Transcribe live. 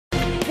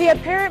The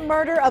apparent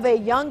murder of a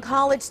young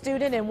college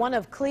student in one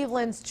of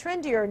Cleveland's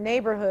trendier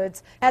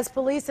neighborhoods has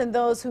police and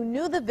those who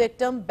knew the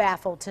victim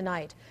baffled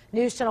tonight.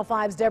 News Channel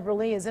 5's Deb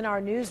Lee is in our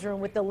newsroom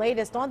with the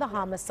latest on the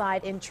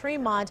homicide in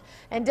Tremont.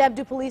 And Deb,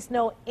 do police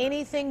know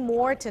anything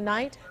more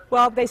tonight?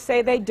 Well, they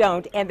say they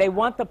don't, and they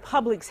want the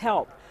public's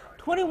help.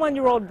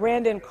 21-year-old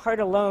Brandon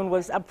Cartolone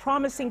was a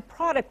promising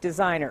product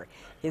designer.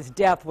 His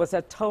death was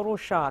a total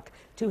shock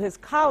to his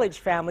college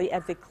family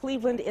at the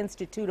Cleveland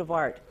Institute of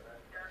Art.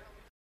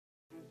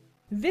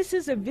 This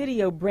is a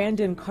video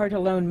Brandon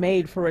Cartolone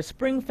made for a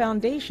spring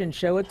foundation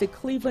show at the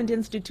Cleveland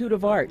Institute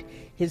of Art.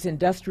 His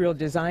industrial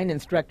design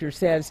instructor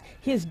says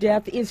his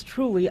death is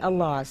truly a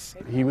loss.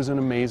 He was an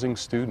amazing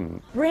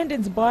student.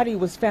 Brandon's body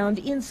was found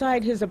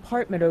inside his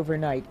apartment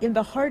overnight in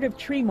the heart of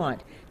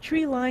Tremont,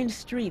 tree-lined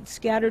streets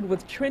scattered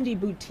with trendy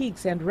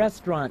boutiques and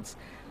restaurants.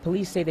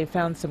 Police say they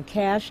found some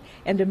cash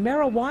and a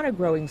marijuana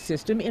growing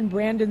system in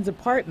Brandon's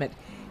apartment.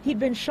 He'd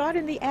been shot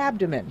in the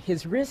abdomen,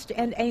 his wrist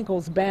and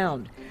ankles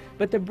bound.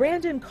 But the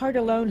Brandon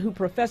Cartolone who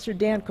Professor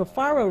Dan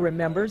Cafaro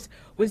remembers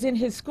was in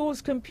his school's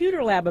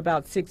computer lab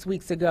about 6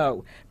 weeks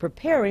ago,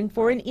 preparing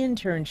for an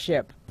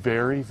internship.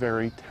 Very,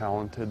 very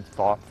talented,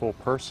 thoughtful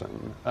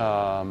person,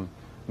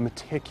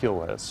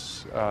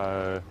 meticulous,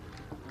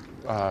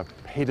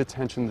 paid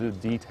attention to the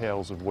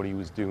details of what he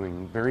was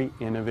doing, very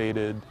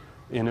innovative,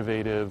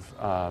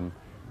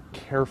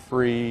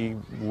 carefree,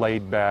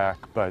 laid back,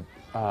 but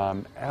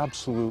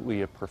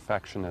absolutely a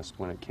perfectionist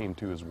when it came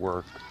to his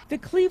work. The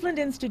Cleveland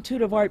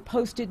Institute of Art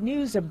posted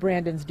news of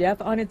Brandon's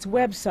death on its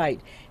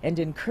website and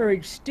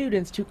encouraged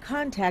students to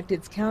contact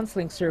its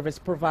counseling service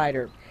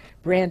provider.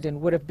 Brandon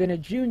would have been a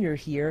junior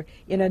here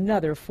in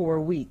another 4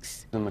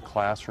 weeks. In the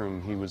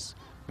classroom, he was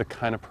the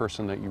kind of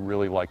person that you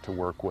really like to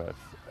work with.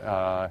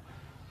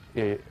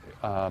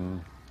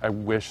 I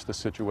wish the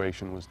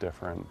situation was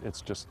different.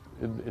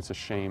 It's a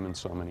shame in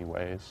so many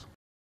ways.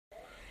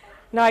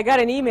 Now, I got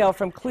an email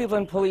from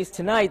Cleveland Police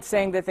tonight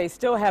saying that they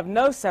still have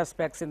no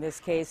suspects in this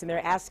case, and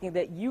they're asking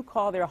that you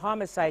call their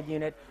homicide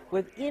unit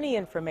with any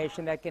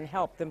information that can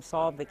help them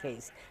solve the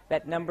case.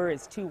 That number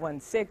is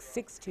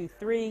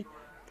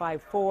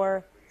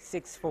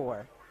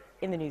 216-623-5464.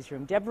 In the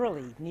newsroom, Deb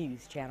Lee,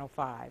 News Channel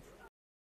 5.